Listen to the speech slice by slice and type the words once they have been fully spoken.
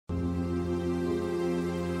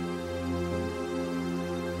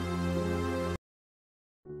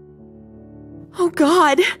Oh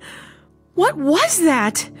God! What was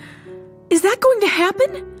that? Is that going to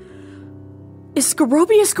happen? Is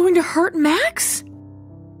Scarobius going to hurt Max?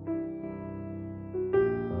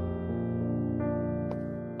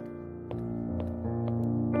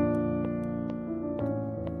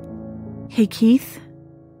 Hey, Keith.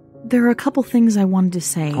 There are a couple things I wanted to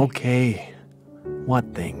say. Okay.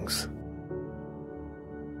 What things?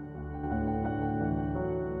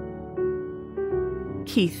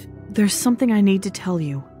 Keith, there's something I need to tell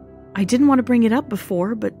you. I didn't want to bring it up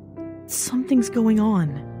before, but something's going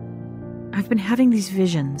on. I've been having these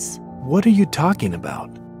visions. What are you talking about?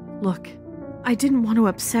 Look, I didn't want to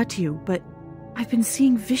upset you, but I've been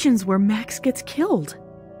seeing visions where Max gets killed.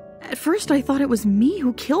 At first I thought it was me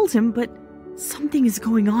who killed him, but something is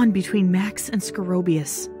going on between Max and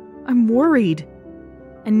Scarobius. I'm worried.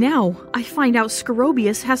 And now I find out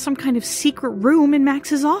Scarobius has some kind of secret room in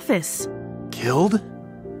Max's office. Killed?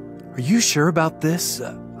 Are you sure about this?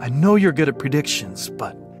 I know you're good at predictions,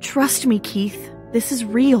 but... Trust me, Keith. This is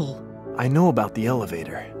real. I know about the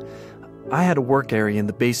elevator. I had a work area in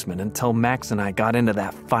the basement until Max and I got into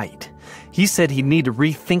that fight. He said he'd need to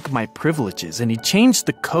rethink my privileges, and he changed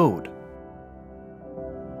the code.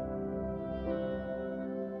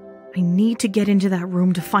 I need to get into that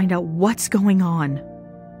room to find out what's going on.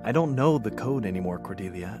 I don't know the code anymore,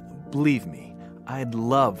 Cordelia. Believe me. I'd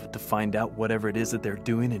love to find out whatever it is that they're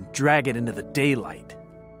doing and drag it into the daylight.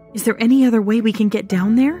 Is there any other way we can get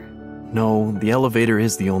down there? No, the elevator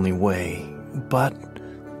is the only way. But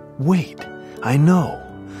wait, I know.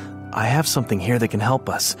 I have something here that can help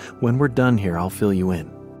us. When we're done here, I'll fill you in.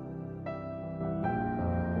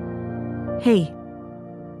 Hey,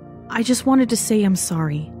 I just wanted to say I'm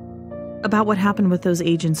sorry about what happened with those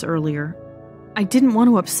agents earlier. I didn't want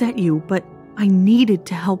to upset you, but I needed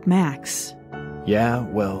to help Max. Yeah,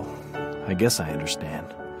 well, I guess I understand.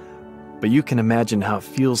 But you can imagine how it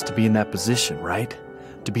feels to be in that position, right?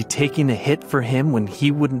 To be taking a hit for him when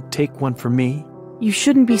he wouldn't take one for me? You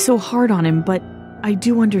shouldn't be so hard on him, but I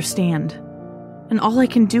do understand. And all I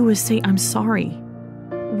can do is say I'm sorry.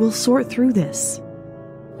 We'll sort through this.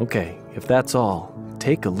 Okay, if that's all,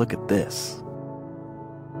 take a look at this.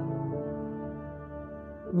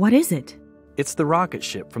 What is it? It's the rocket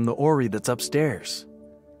ship from the Ori that's upstairs.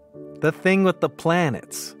 The thing with the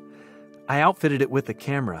planets. I outfitted it with a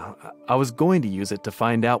camera. I was going to use it to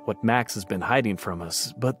find out what Max has been hiding from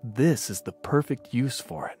us, but this is the perfect use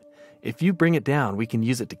for it. If you bring it down, we can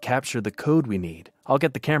use it to capture the code we need. I'll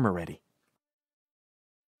get the camera ready.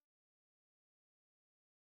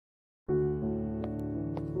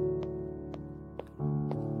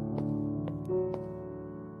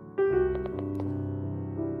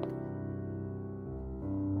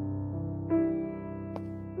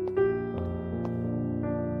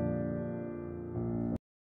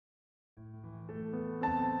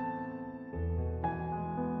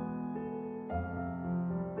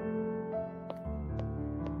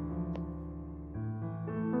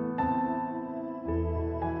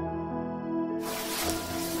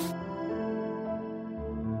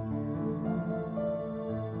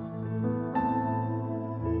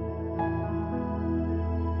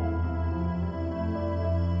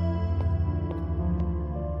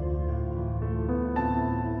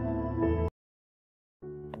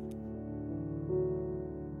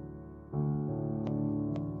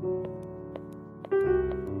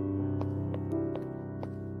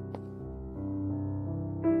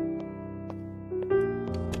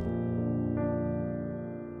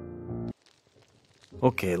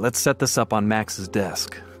 Okay, let's set this up on Max's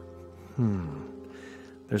desk.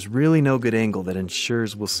 There's really no good angle that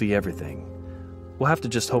ensures we'll see everything. We'll have to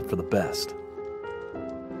just hope for the best.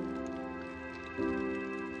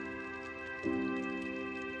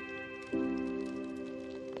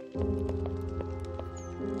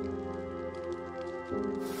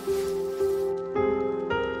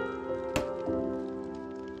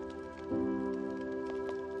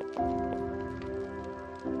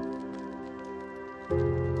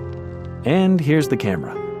 And here's the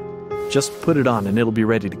camera. Just put it on and it'll be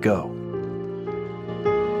ready to go.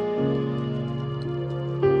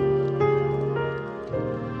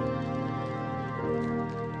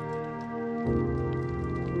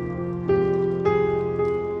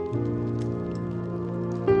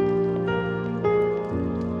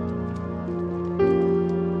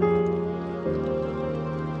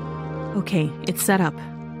 Okay, it's set up.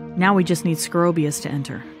 Now we just need Scarobius to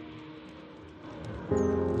enter.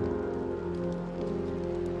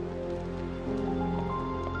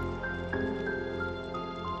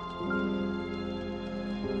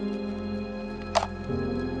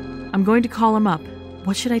 I'm going to call him up.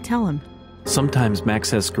 What should I tell him? Sometimes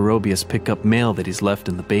Max has Scarobius pick up mail that he's left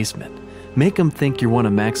in the basement. Make him think you're one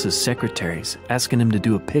of Max's secretaries, asking him to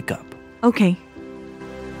do a pickup. Okay.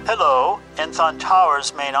 Hello, Enthon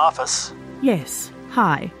Towers main office. Yes.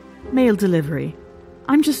 Hi. Mail delivery.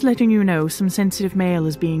 I'm just letting you know some sensitive mail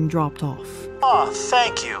is being dropped off. Oh,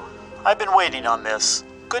 thank you. I've been waiting on this.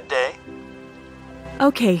 Good day.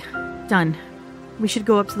 Okay. Done. We should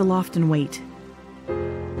go up to the loft and wait.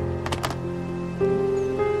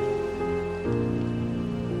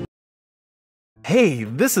 Hey,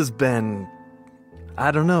 this has been,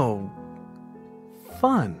 I don't know,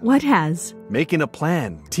 fun. What has? Making a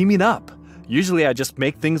plan, teaming up. Usually I just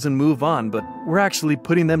make things and move on, but we're actually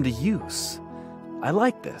putting them to use. I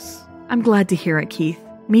like this. I'm glad to hear it, Keith.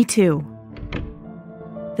 Me too.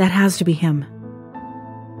 That has to be him.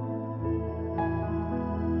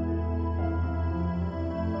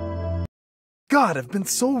 God, I've been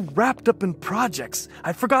so wrapped up in projects,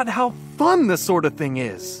 I forgot how fun this sort of thing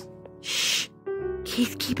is. Shh.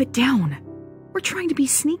 Keith, keep it down. We're trying to be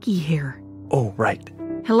sneaky here. Oh, right.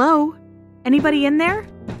 Hello? Anybody in there?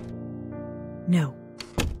 No.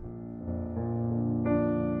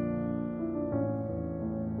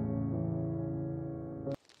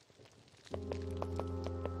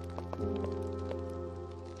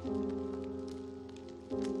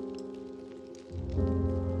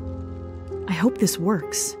 I hope this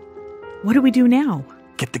works. What do we do now?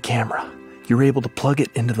 Get the camera. You're able to plug it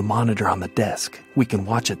into the monitor on the desk. We can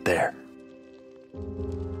watch it there.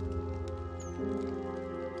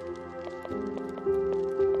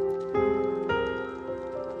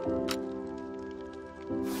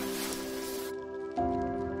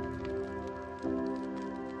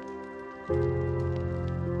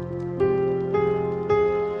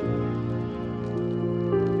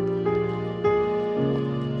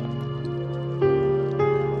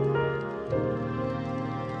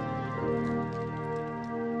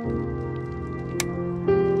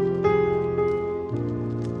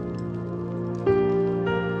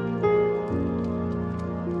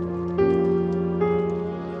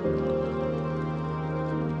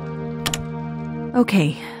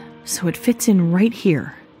 Okay, so it fits in right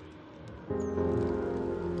here.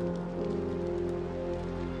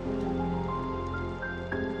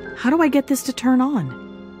 How do I get this to turn on?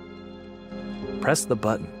 Press the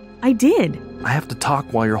button. I did. I have to talk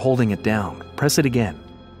while you're holding it down. Press it again.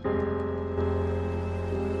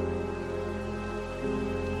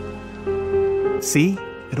 See?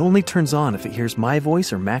 It only turns on if it hears my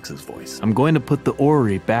voice or Max's voice. I'm going to put the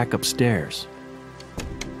orrery back upstairs.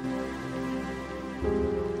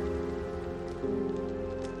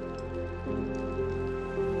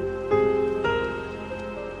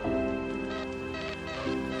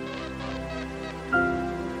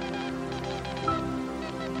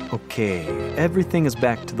 Okay, everything is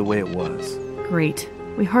back to the way it was. Great.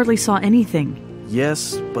 We hardly saw anything.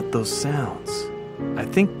 Yes, but those sounds. I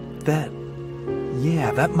think that...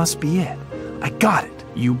 Yeah, that must be it. I got it.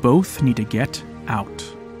 You both need to get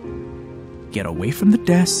out. Get away from the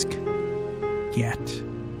desk. Get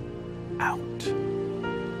out.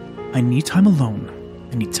 I need time alone.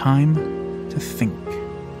 I need time to think.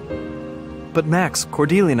 But Max,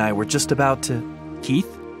 Cordelia and I were just about to...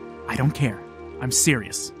 Keith, I don't care. I'm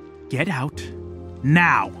serious. Get out.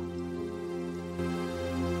 Now!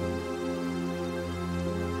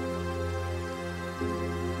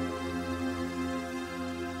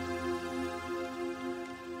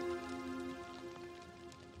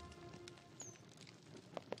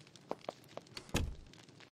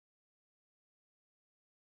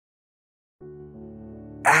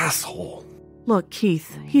 Asshole. Look,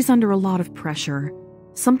 Keith, he's under a lot of pressure.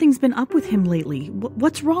 Something's been up with him lately.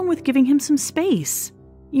 What's wrong with giving him some space?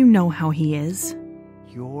 You know how he is.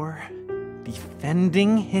 You're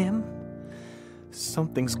defending him?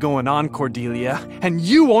 Something's going on, Cordelia, and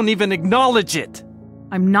you won't even acknowledge it!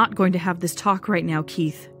 I'm not going to have this talk right now,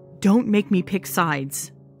 Keith. Don't make me pick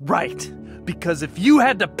sides. Right, because if you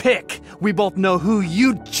had to pick, we both know who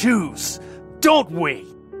you'd choose, don't we?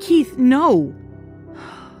 Keith, no!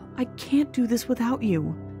 I can't do this without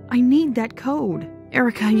you. I need that code.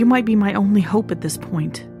 Erica, you might be my only hope at this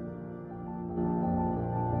point.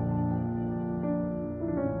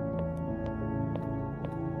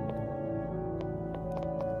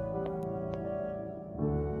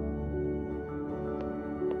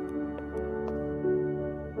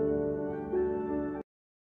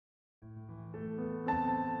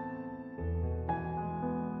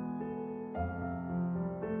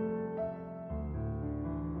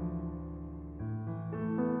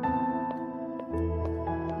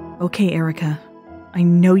 Okay, Erica. I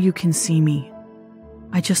know you can see me.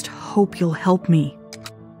 I just hope you'll help me.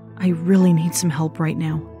 I really need some help right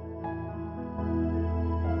now.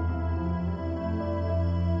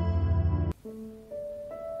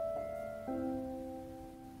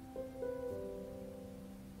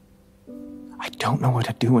 I don't know what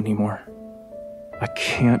to do anymore. I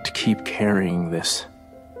can't keep carrying this.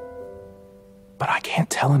 But I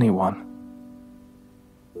can't tell anyone.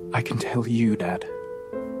 I can tell you, Dad.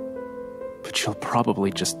 But you'll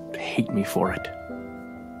probably just hate me for it.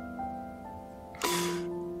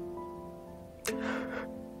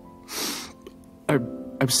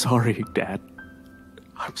 I'm sorry, Dad.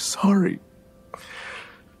 I'm sorry.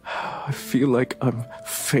 I feel like I'm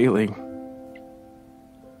failing.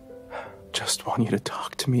 Just want you to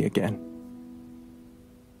talk to me again.